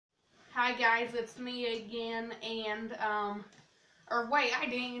Hi guys, it's me again, and or wait, I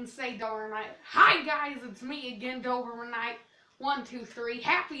didn't even say Dobermite. Hi guys, it's me again, Dobermite. 1, 2, 3.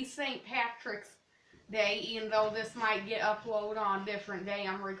 Happy St. Patrick's Day. Even though this might get uploaded on a different day,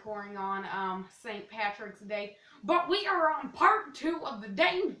 I'm recording on St. Patrick's Day. But we are on part 2 of the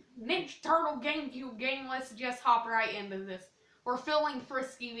dang Ninja Turtle GameCube game. Let's just hop right into this. We're feeling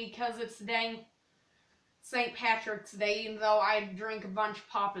frisky because it's dang St. Patrick's Day, even though I drink a bunch of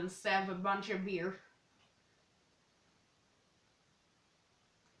pop instead of a bunch of beer.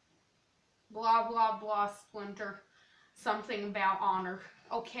 Blah, blah, blah, Splinter. Something about honor.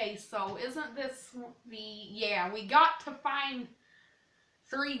 Okay, so isn't this the... Yeah, we got to find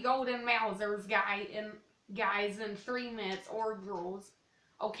 3 golden Mausers, guys, in 3 minutes, or girls.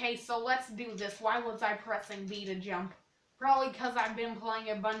 Okay, so let's do this. Why was I pressing B to jump? Probably because I've been playing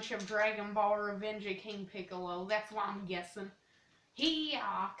a bunch of Dragon Ball Revenge of King Piccolo. That's what I'm guessing.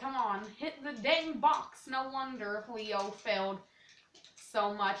 Come on, hit the dang box. No wonder Leo failed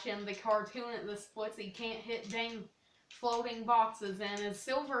so much in the cartoon at the splits. He can't hit dang floating boxes. And is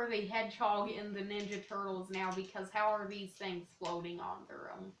Silver the Hedgehog in the Ninja Turtles now? Because how are these things floating on their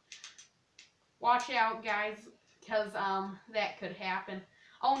own? Watch out, guys, because that could happen.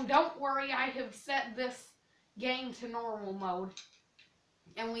 Oh, and don't worry, I have set this game to normal mode.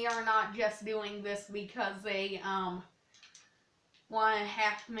 And we are not just doing this because a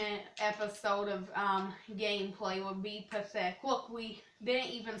 1.5 minute episode of gameplay would be pathetic. Look, we didn't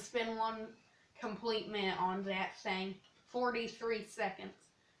even spend 1 complete minute on that thing. 43 seconds.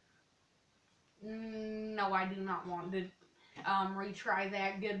 No, I do not want to retry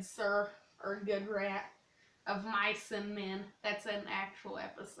that, good sir, or good rat, of Mice and Men. That's an actual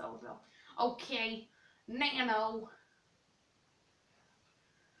episode, though. Okay, Nano.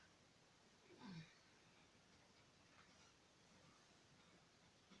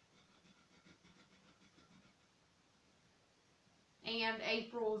 And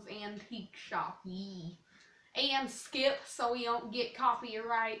April's Antique Shop. Yee. And Skip, so we don't get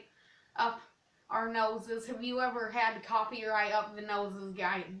copyright up our noses. Have you ever had copyright up the noses,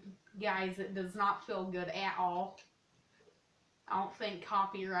 guys? It does not feel good at all. I don't think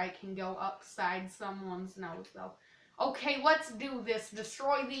copyright can go upside someone's nose, though. Okay, let's do this.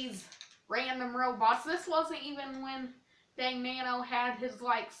 Destroy these random robots. This wasn't even when dang Nano had his,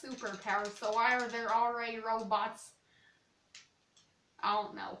 like, superpowers, so why are there already robots? I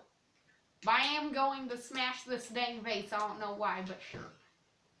don't know. But I am going to smash this dang vase. I don't know why, but sure.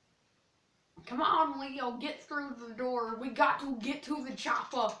 Come on, Leo, get through the door. We got to get to the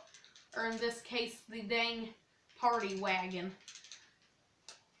chopper. Or in this case, the dang party wagon.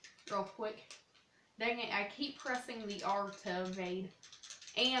 Real quick. Dang it, I keep pressing the R to evade.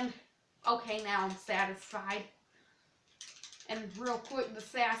 And, okay, now I'm satisfied. And real quick, to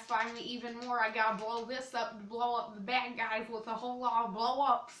satisfy me even more, I gotta blow this up to blow up the bad guys with a whole lot of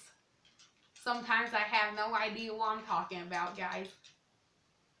blow-ups. Sometimes I have no idea what I'm talking about, guys.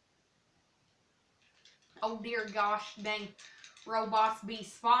 Oh dear gosh, dang robots be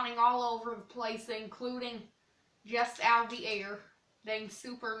spawning all over the place, including just out of the air. Dang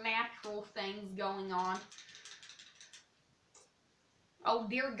supernatural things going on. Oh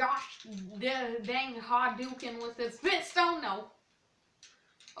dear gosh, dang Hadouken with his fist, oh no.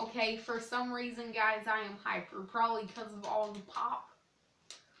 Okay, for some reason, guys, I am hyper, probably because of all the pop.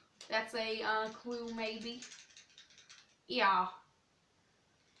 That's a clue, maybe. Yeah.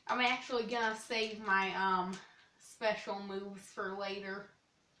 I'm actually gonna save my special moves for later.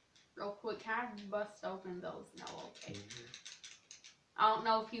 Real quick, can I bust open those? No, okay. I don't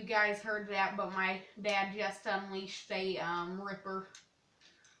know if you guys heard that, but my dad just unleashed a Ripper.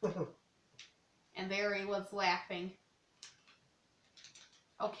 And there he was laughing.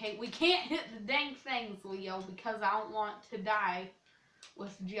 Okay, we can't hit the dang things, Leo, because I don't want to die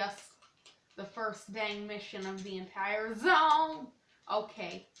with just the first dang mission of the entire zone.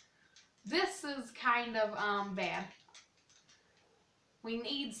 Okay. This is kind of bad. We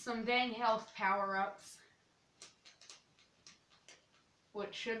need some dang health power-ups.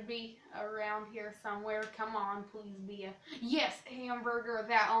 Which should be around here somewhere. Come on, please be a... Yes, hamburger.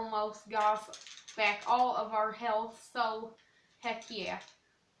 That almost got back all of our health. So, heck yeah.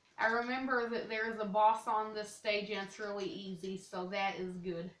 I remember that there's a boss on this stage and it's really easy. So that is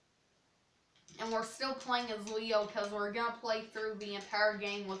good. And we're still playing as Leo because we're going to play through the entire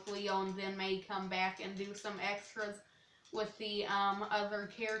game with Leo and then may come back and do some extras with the other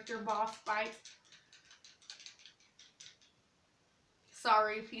character boss fights.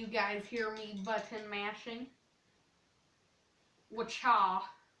 Sorry if you guys hear me button mashing. Wacha.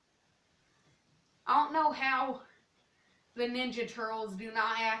 I don't know how the Ninja Turtles do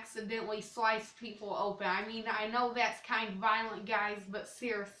not accidentally slice people open. I mean, I know that's kind of violent, guys, but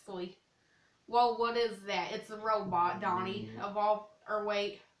seriously. Well, what is that? It's a robot, Donnie. Of all, or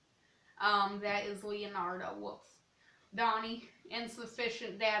wait, that is Leonardo. Whoops. Donnie,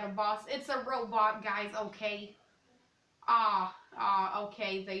 insufficient data boss. It's a robot, guys, okay?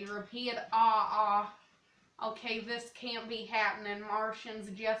 Okay, they repeat, okay, this can't be happening. Martians,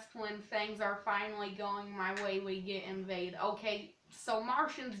 just when things are finally going my way, we get invaded. Okay, so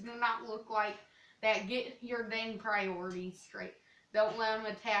Martians do not look like that. Get your dang priorities straight. Don't let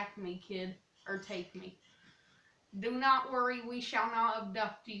them attack me, kid, or take me. Do not worry, we shall not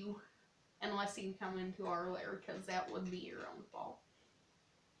abduct you unless you come into our lair, because that would be your own fault.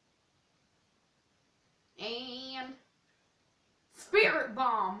 And Spirit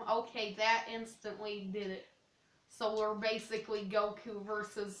Bomb. Okay, that instantly did it. So we're basically Goku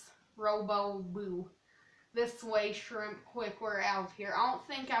versus Robo Boo. This way, shrimp, quick, we're out of here. I don't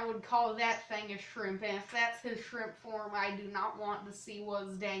think I would call that thing a shrimp, and if that's his shrimp form, I do not want to see what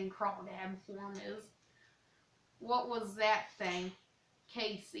his dang crawdad form is. What was that thing?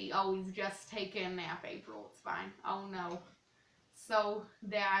 Casey. Oh, he's just taking a nap, April. It's fine. Oh, no. So,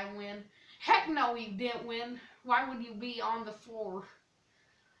 did I win? Heck no, you didn't win. Why would you be on the floor?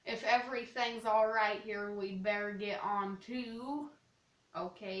 If everything's alright here, we'd better get on to...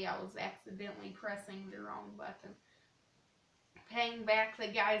 Okay, I was accidentally pressing the wrong button. Paying back the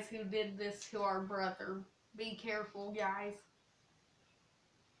guys who did this to our brother. Be careful, guys.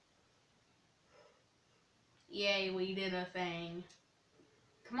 Yay, we did a thing.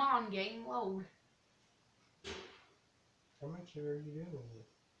 Come on, game load. How much are you doing with it?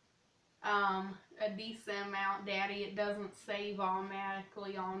 A decent amount, Daddy. It doesn't save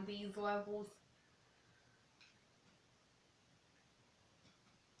automatically on these levels.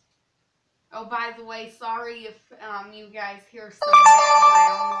 Oh, by the way, sorry if you guys hear some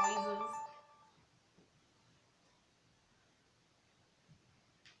background noises.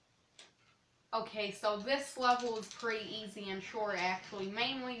 Okay, so this level is pretty easy and short, actually,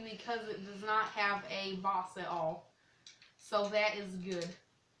 mainly because it does not have a boss at all. So that is good.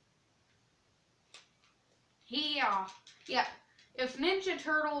 Yeah. If Ninja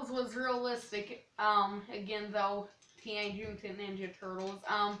Turtles was realistic, again though, Teenage Mutant Ninja Turtles,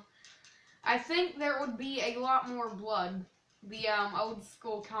 I think there would be a lot more blood. The old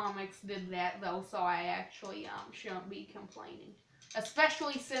school comics did that though, so I actually shouldn't be complaining.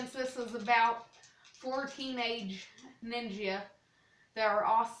 Especially since this is about 4 teenage ninja that are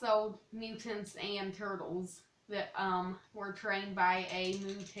also mutants and turtles that were trained by a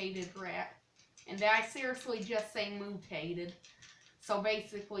mutated rat. And did I seriously just say mutated? So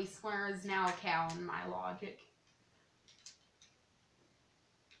basically, Splinter is now a cow in my logic.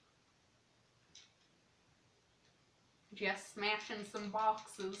 Just smashing some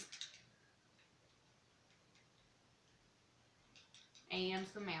boxes. And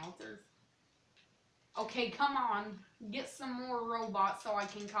some Mousers. Okay, come on. Get some more robots so I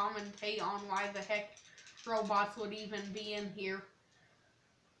can commentate on why the heck robots would even be in here.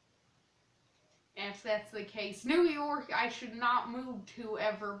 If that's the case. New York, I should not move to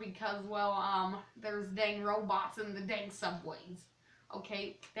ever because, well, there's dang robots in the dang subways.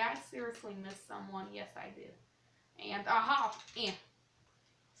 Okay, did I seriously miss someone? Yes, I did. And, aha,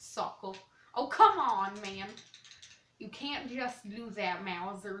 suckle. Oh, come on, man. You can't just do that,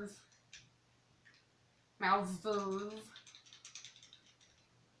 Mousers. Mousers.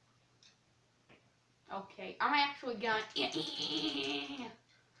 Okay, I'm actually gonna...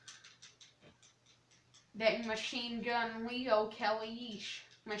 That machine gun Leo Kelly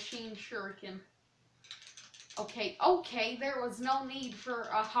machine shuriken. Okay, there was no need for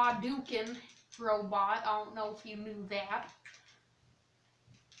a Hadouken robot. I don't know if you knew that.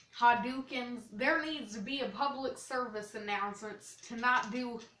 Hadoukens, there needs to be a public service announcement to not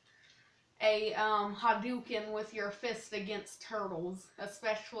do a Hadouken with your fist against turtles,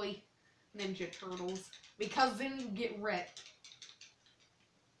 especially Ninja Turtles, because then you get wrecked.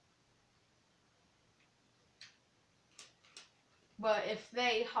 But if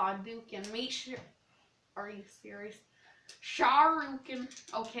they Hadouken me, are you serious? Sharuken.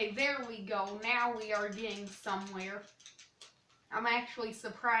 Okay, there we go. Now we are getting somewhere. I'm actually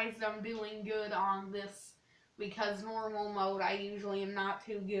surprised I'm doing good on this because normal mode I usually am not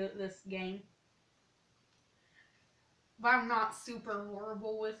too good at this game. But I'm not super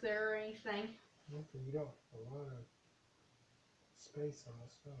horrible with it or anything. Okay, you don't have a lot of space on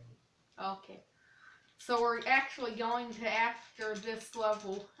this phone. Okay. So we're actually going to, after this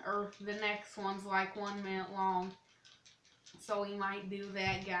level, or the next one's like 1 minute long. So we might do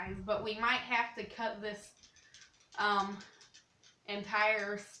that, guys. But we might have to cut this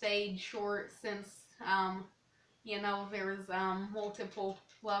entire stage short since there's multiple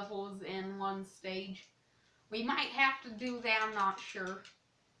levels in one stage. We might have to do that, I'm not sure.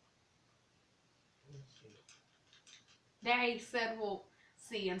 Daddy said we'll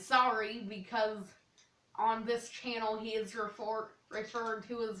see, and sorry, because on this channel he is referred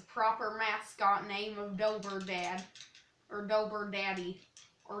to his proper mascot name of Dober Dad, or Dober Daddy,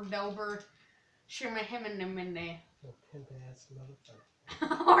 or Dober Shimahimimine. Pimp ass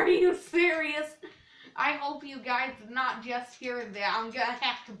motherfucker. Are you serious? I hope you guys did not just hear that. I'm gonna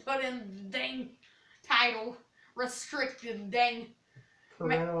have to put in the dang title. Restricted, dang.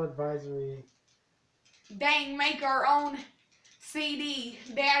 Parental advisory. Dang, make our own CD.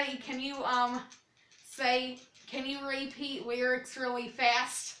 Daddy, can you repeat lyrics really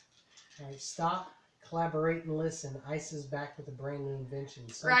fast? Alright, stop, collaborate, and listen. Ice is back with a brand new invention.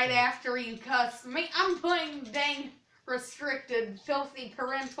 Something. Right after you cuss me, I'm playing dang restricted, filthy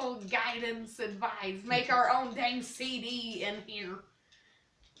parental guidance advised. Make our own dang CD in here.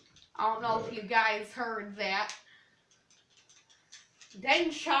 I don't know if you guys heard that.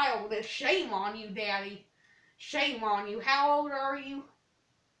 Dang childish. Shame on you, Daddy. Shame on you. How old are you?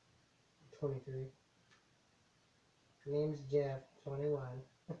 23. Name's Jeff, 21.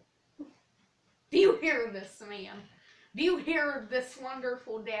 Do you hear this, man? Do you hear this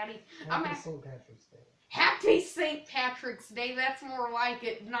wonderful Daddy? Happy St. Patrick's Day. Happy St. Patrick's Day. That's more like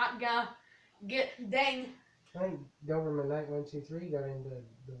it. Not gonna get dang. I think Doberman Night 123 got into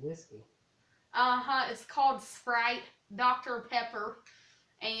the whiskey. It's called Sprite, Dr. Pepper,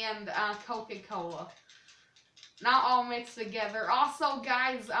 and Coca-Cola. Not all mixed together. Also,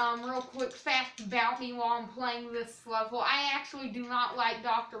 guys, real quick fact about me while I'm playing this level. I actually do not like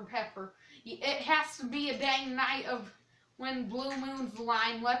Dr. Pepper. It has to be a dang night of when blue moons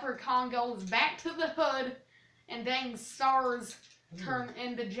align, Leprechaun goes back to the hood, and dang stars turn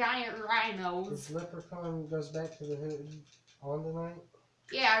into giant rhinos. This Leprechaun goes back to the hood on the night?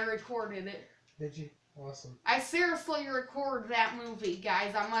 Yeah, I recorded it. Did you? Awesome. I seriously recorded that movie,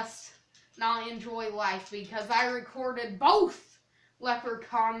 guys. I must not enjoy life because I recorded both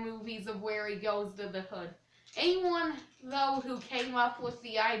Leprechaun movies of where he goes to the hood. Anyone, though, who came up with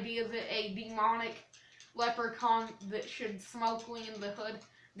the idea that a demonic leprechaun that should smoke weed in the hood,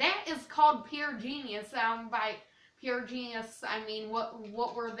 that is called pure genius. By pure genius, I mean,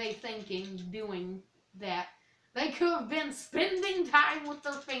 what were they thinking doing that? They could have been spending time with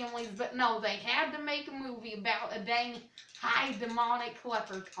their families, but no, they had to make a movie about a dang high demonic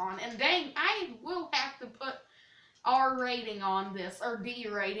leprechaun. And dang, I will have to put R rating on this, or D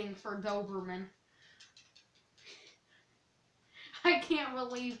rating for Doberman. I can't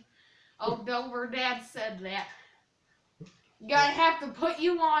believe Dober Dad said that. Gonna have to put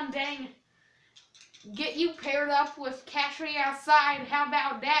you on, dang. Get you paired up with Cash Me Outside. How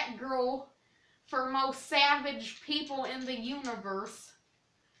about that, girl? For most savage people in the universe.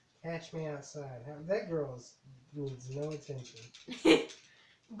 Catch Me Outside. That girl needs no attention.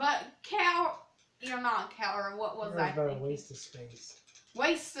 But you're not Cal, or what was I thinking? A waste of space.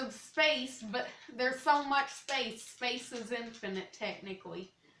 Waste of space, but there's so much space. Space is infinite,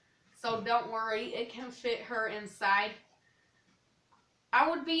 technically. So don't worry, it can fit her inside. I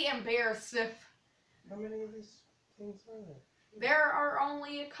would be embarrassed if... How many of these things are there? There are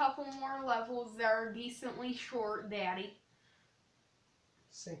only a couple more levels that are decently short, Daddy.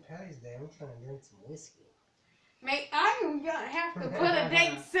 St. Patty's Day, I'm trying to drink some whiskey. Mate, I'm gonna have to put a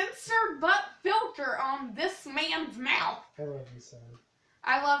dang censored butt filter on this man's mouth. I love you, son.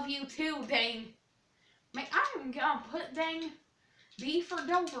 I love you too, dang. Mate, I'm gonna put dang D for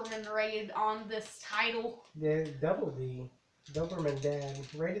Doberman rated on this title. Yeah, double D. Doberman Dad.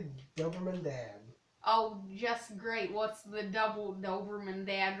 Rated Doberman Dad. Oh, just great. What's the double Doberman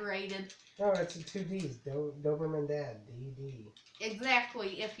Dad rated? Oh, it's a 2 Ds. Doberman Dad. DD.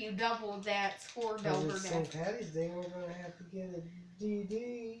 Exactly. If you double that, it's for Dober Dad. St. Patty's Day, we're going to have to get a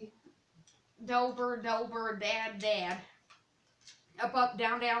DD. Dober, Dad, Dad. Up,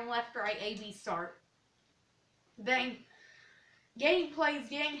 down, left, right, A, B, start. Dang. Gameplay's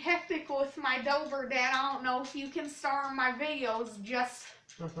getting hectic with my Dober Dad. I don't know if you can star in my videos. Just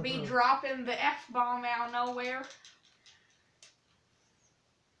be dropping the F-bomb out of nowhere.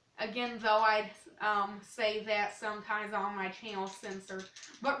 Again, though, I'd say that sometimes on my channel censored.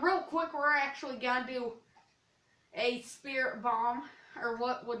 But real quick, we're actually going to do a spirit bomb. Or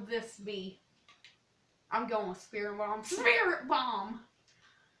what would this be? I'm going with spirit bomb. Spirit bomb!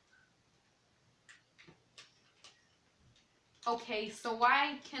 Okay, so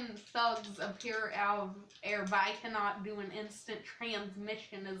why can thugs appear out of air, but I cannot do an instant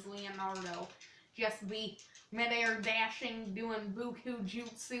transmission as Leonardo? just be midair dashing, doing buku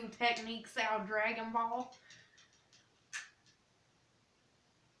jutsu techniques out of Dragon Ball.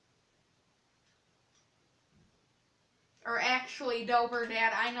 Or actually, Dober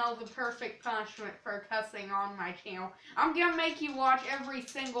Dad, I know the perfect punishment for cussing on my channel. I'm gonna make you watch every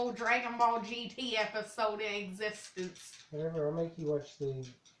single Dragon Ball GT episode in existence. Whatever, I'll make you watch the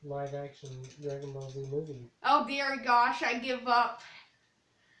live action Dragon Ball Z movie. Oh dear gosh, I give up.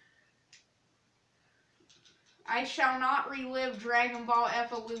 I shall not relive Dragon Ball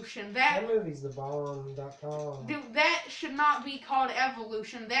Evolution. That movie's the ballon.com. Dude, that should not be called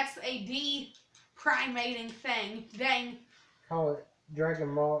evolution. That's a de-primating thing. Dang. Call it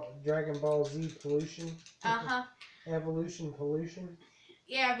Dragon Ball Z pollution. Uh-huh. Evolution pollution.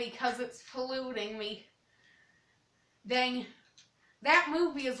 Yeah, because it's polluting me. Dang. That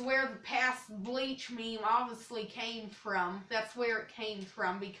movie is where the past Bleach meme obviously came from. That's where it came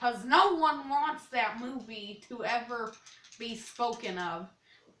from. Because no one wants that movie to ever be spoken of.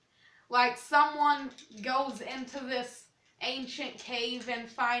 Like, someone goes into this ancient cave and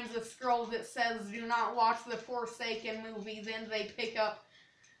finds a scroll that says, do not watch the Forsaken movie. Then they pick up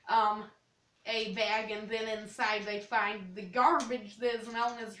a bag, and then inside they find the garbage that is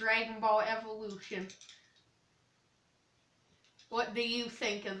known as Dragon Ball Evolution. What do you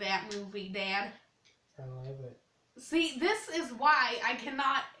think of that movie, Dad? I love it. See, this is why I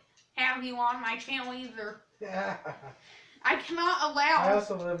cannot have you on my channel either. I cannot allow... I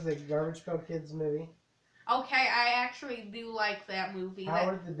also love the Garbage Pail Kids movie. Okay, I actually do like that movie.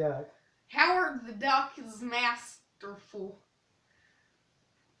 Howard the Duck. Howard the Duck is masterful.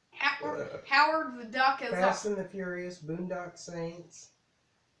 Howard the Duck is... Fast and the Furious, Boondock Saints.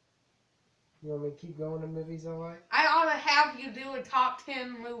 You want me to keep going to movies I like? I ought to have you do a top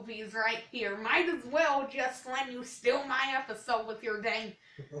 10 movies right here. Might as well just let you steal my episode with your dang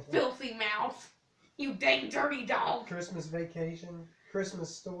filthy mouth. You dang dirty dog. Christmas Vacation, Christmas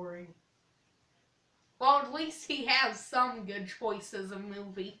Story. Well, at least he has some good choices of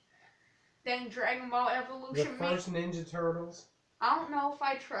movie. Dang Dragon Ball Evolution. The first Ninja Turtles. I don't know if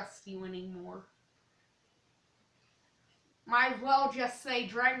I trust you anymore. Might as well just say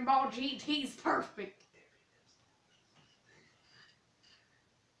Dragon Ball GT's perfect.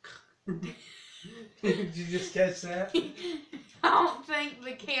 Did you just catch that? I don't think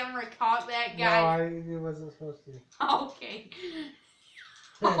the camera caught that guy. No, it wasn't supposed to. Okay.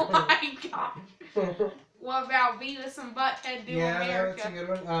 Oh my god. What about Beavis and Butthead Do America? That's a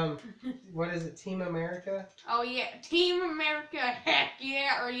good one. What is it? Team America? Oh yeah, Team America, heck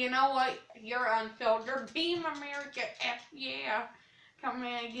yeah. Or you know what? You're unfiltered. Team America, heck yeah. Come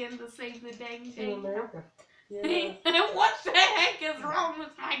in again to save the dang day. Team America. Yeah. What the heck is wrong with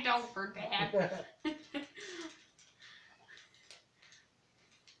my Doper, Dad?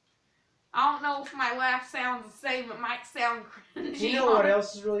 I don't know if my laugh sounds the same. It might sound cringy. You know what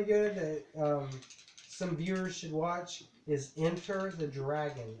else is really good that some viewers should watch is Enter the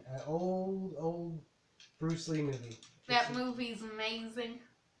Dragon, an old Bruce Lee movie. That movie's amazing.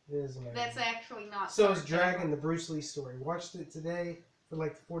 It is amazing. That's actually not. So is Dragon, the Bruce Lee story. Watched it today for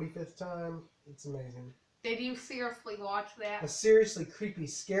like the 45th time. It's amazing. Did you seriously watch that? A seriously creepy,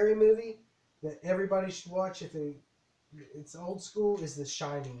 scary movie that everybody should watch if it's old school is The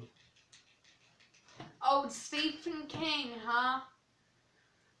Shining. Oh, Stephen King, huh?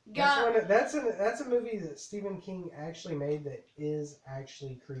 That's a movie that Stephen King actually made that is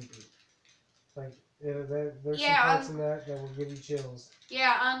actually creepy. Like there's some parts in that will give you chills.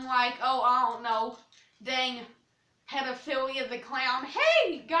 Yeah, unlike I don't know, dang, Pedophilia the Clown.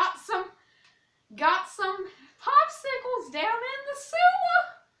 Hey, got some popsicles down in the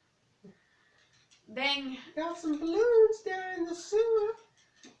sewer. Dang. Got some balloons down in the sewer.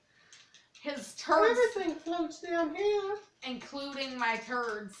 His turds. Everything floats down here. Including my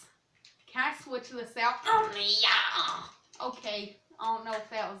turds. Can I switch this out? Oh, yeah. Okay. I don't know if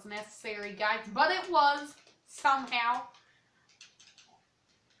that was necessary, guys. But it was. Somehow.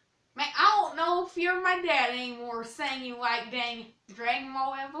 Man, I don't know if you're my dad anymore saying you like dang Dragon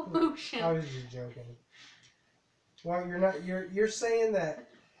Ball Evolution. I was just joking. Well, you're saying that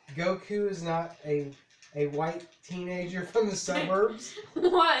Goku is not a white teenager from the suburbs?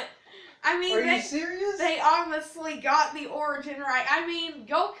 What? I mean, are you serious? They obviously got the origin right. I mean,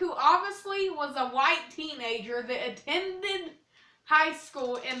 Goku obviously was a white teenager that attended high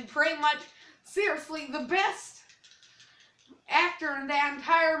school, and pretty much, seriously, the best actor in that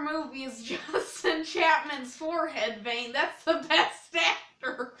entire movie is Justin Chapman's forehead vein. That's the best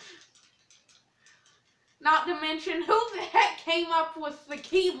actor. Not to mention, who the heck came up with the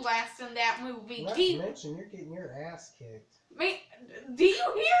key blast in that movie? Not to mention, you're getting your ass kicked. Do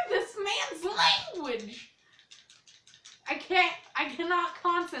you hear this man's language? I cannot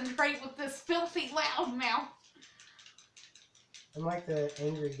concentrate with this filthy loudmouth. I'm like the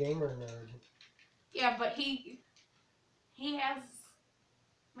angry gamer nerd. Yeah, but he has.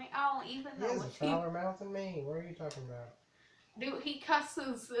 I don't even He know has a what fouler mouth than me. What are you talking about? Dude, he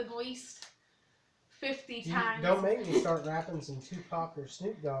cusses at least 50 times. Don't make me start rapping some Tupac or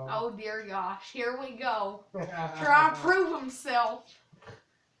Snoop Dogg. Oh dear gosh, here we go. Try to prove himself.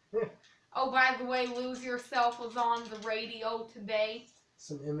 Oh, by the way, Lose Yourself was on the radio today.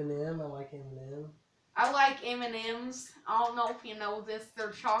 Some Eminem. I like Eminem. I like M&M's. I don't know if you know this.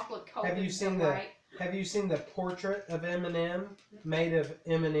 They're chocolate coated. Have you seen the portrait of Eminem made of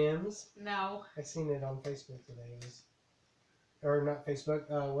M&Ms? No. I seen it on Facebook today. Or not Facebook.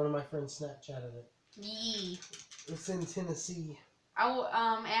 One of my friends Snapchatted it. Yee. It's in Tennessee.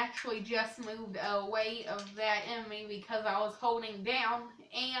 I actually just moved away of that enemy because I was holding down,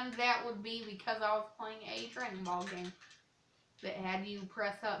 and that would be because I was playing a Dragon Ball game that had you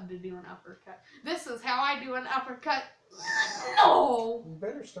press up to do an uppercut. This is how I do an uppercut. No! You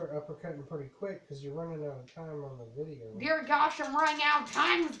better start uppercutting pretty quick because you're running out of time on the video. Dear gosh, I'm running out of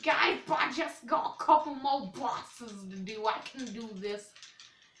time, guys, but I just got a couple more bosses to do. I can do this.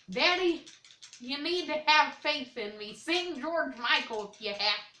 Daddy, you need to have faith in me. Sing George Michael if you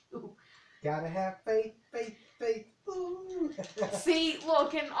have to. Gotta have faith, faith, faith. Ooh. See,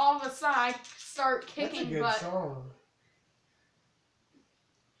 look, and all of a sudden I start kicking butt. That's a good song.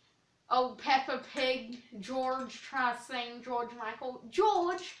 Oh, Peppa Pig, George, try to sing George Michael.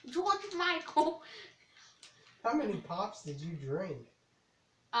 George Michael. How many pops did you drink?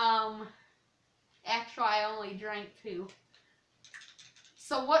 Actually I only drank 2.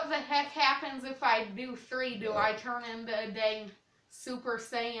 So what the heck happens if I do 3? Do I turn into a dang Super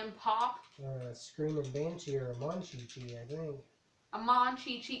Saiyan Pop? Screaming Banshee or a Monchi-Chi, I think. A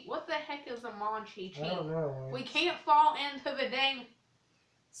Monchi-Chi. What the heck is a Monchi-Chi? I don't know. We can't fall into the dang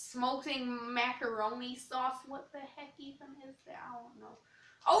smoking macaroni sauce. What the heck even is that? I don't know.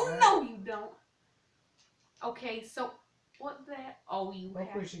 Oh, no, you don't. Okay, so what the heck? Oh, you I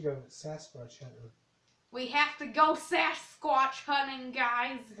think we should go Sasquatch hunting. We have to go Sasquatch hunting,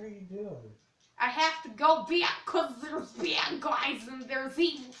 guys. What are you doing? I have to go because there's bad guys and there's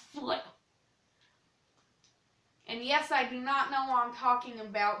evil flip. And yes, I do not know what I'm talking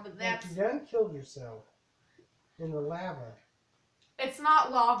about, but that's... You done killed yourself in the lava. It's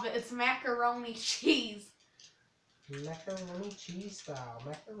not lava, it's macaroni cheese. Macaroni cheese style.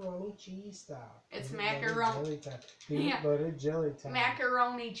 Macaroni cheese style. It's macaroni. Peanut butter jelly time.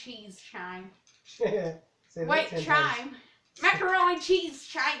 Macaroni cheese chime. Wait, chime. Macaroni cheese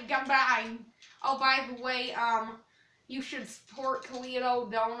chime combined. Oh, by the way, you should support Toledo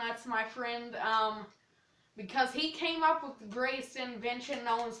Donuts, my friend, because he came up with the greatest invention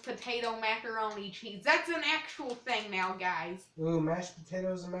known as potato macaroni cheese. That's an actual thing now, guys. Ooh, mashed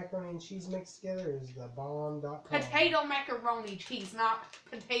potatoes and macaroni and cheese mixed together is the bomb.com. Potato macaroni cheese, not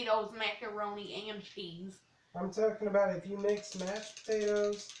potatoes, macaroni, and cheese. I'm talking about if you mix mashed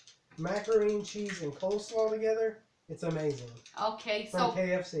potatoes, macaroni and cheese, and coleslaw together, it's amazing. Okay, From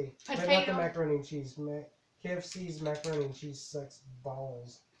KFC. Potato. But not the macaroni and cheese. KFC's macaroni and cheese sucks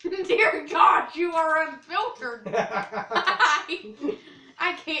balls. Dear God, you are unfiltered. I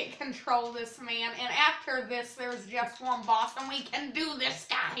can't control this man. And after this, there's just one boss, and we can do this,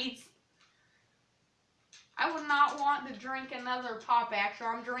 guys. I would not want to drink another pop after.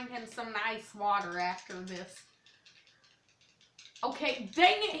 I'm drinking some nice water after this. Okay,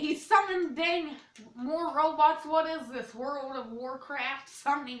 dang it, he summoned dang more robots. What is this, World of Warcraft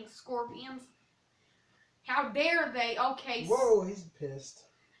summoning scorpions? How dare they? Okay. Whoa, he's pissed.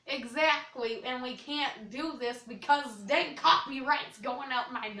 Exactly, and we can't do this because dang copyright's going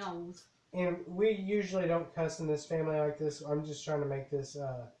up my nose. And we usually don't cuss in this family like this. I'm just trying to make this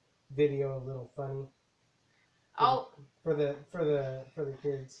video a little funny. For the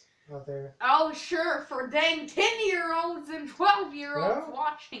kids out there. Oh sure, for dang 10-year-olds and 12-year-olds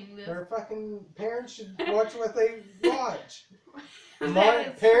watching this. Their fucking parents should watch what they watch.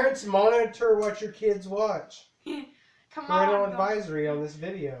 Parents monitor what your kids watch. Come Parental on. advisory on this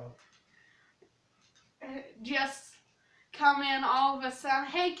video. Just come in all of a sudden.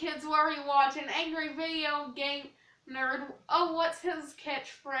 Hey kids, what are you watching? Angry Video Game Nerd. Oh, what's his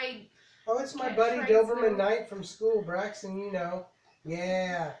catchphrase? Oh, it's my buddy Doberman Knight from school, Braxton, you know.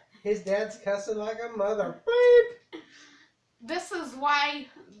 Yeah, his dad's cussing like a mother. Beep! This is why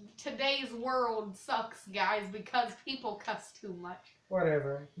today's world sucks, guys, because people cuss too much.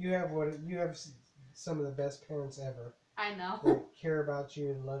 Whatever. You have some of the best parents ever. I know. That care about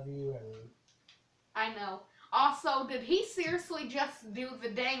you and love you and... I know. Also, did he seriously just do the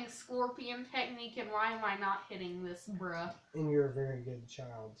dang scorpion technique, and why am I not hitting this, bruh? And you're a very good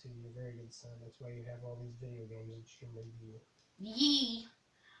child, too. You're a very good son. That's why you have all these video games that you can review. Yee.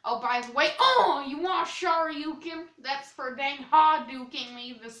 Oh, by the way, you want Shoryuken? That's for dang Hadouking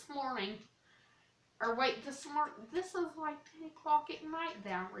me this morning. Or wait, this is like 10 o'clock at night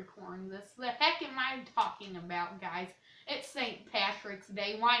that I'm recording this. The heck am I talking about, guys? It's St. Patrick's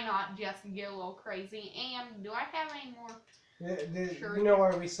Day. Why not just get a little crazy? And do I have any more? Yeah, you know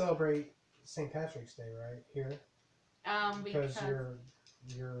why we celebrate St. Patrick's Day, right? Here? Because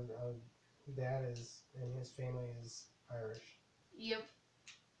your dad is, and his family is Irish. Yep.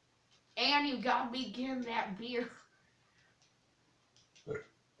 And you got me getting that beer.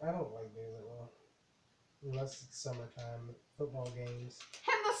 I don't like beer that well. Unless it's summertime, football games.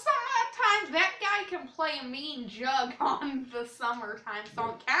 In the summertime, that guy can play a mean jug on the summertime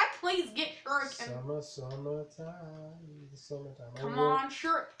song. Can I please get Shuriken? Summertime. Come on,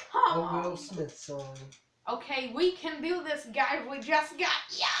 sure. Come on. Will Smith song. Okay, we can do this, guys. We just got,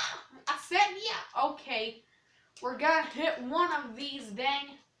 I said yeah. Okay, we're gonna hit one of these dang,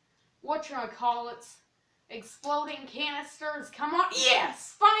 whatchamacallits, exploding canisters. Come on.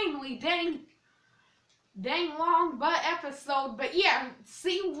 Yes, finally, dang long butt episode. But yeah,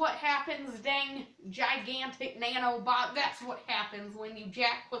 see what happens, dang gigantic nanobot. That's what happens when you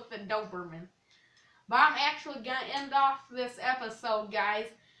jack with the Doberman. But I'm actually gonna end off this episode, guys.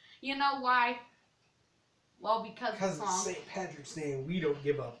 You know why? Well, because it's St. Patrick's Day and we don't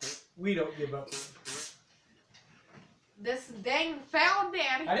give up. We don't give up. This dang foul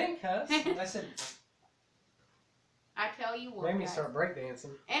daddy. I didn't cuss. I said. I tell you what. Made me start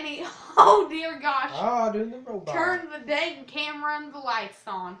breakdancing. Oh dear gosh. Oh, doing the robot. Turn the dang camera and the lights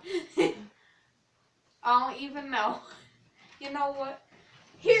on. I don't even know. You know what?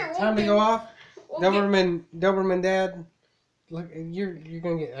 Here, time to go off. Doberman dad. Look, you're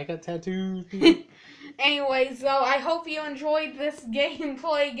gonna get. I got tattoos. Anyways, though, I hope you enjoyed this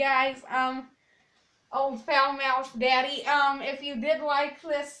gameplay, guys. Old foul mouse daddy. If you did like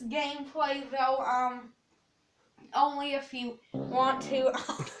this gameplay, though, only if you want to.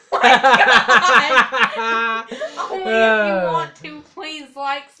 Oh my God! Only if you want to, please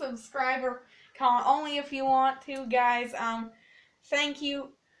like, subscribe, or comment. Only if you want to, guys. Thank you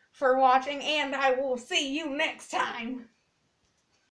for watching, and I will see you next time.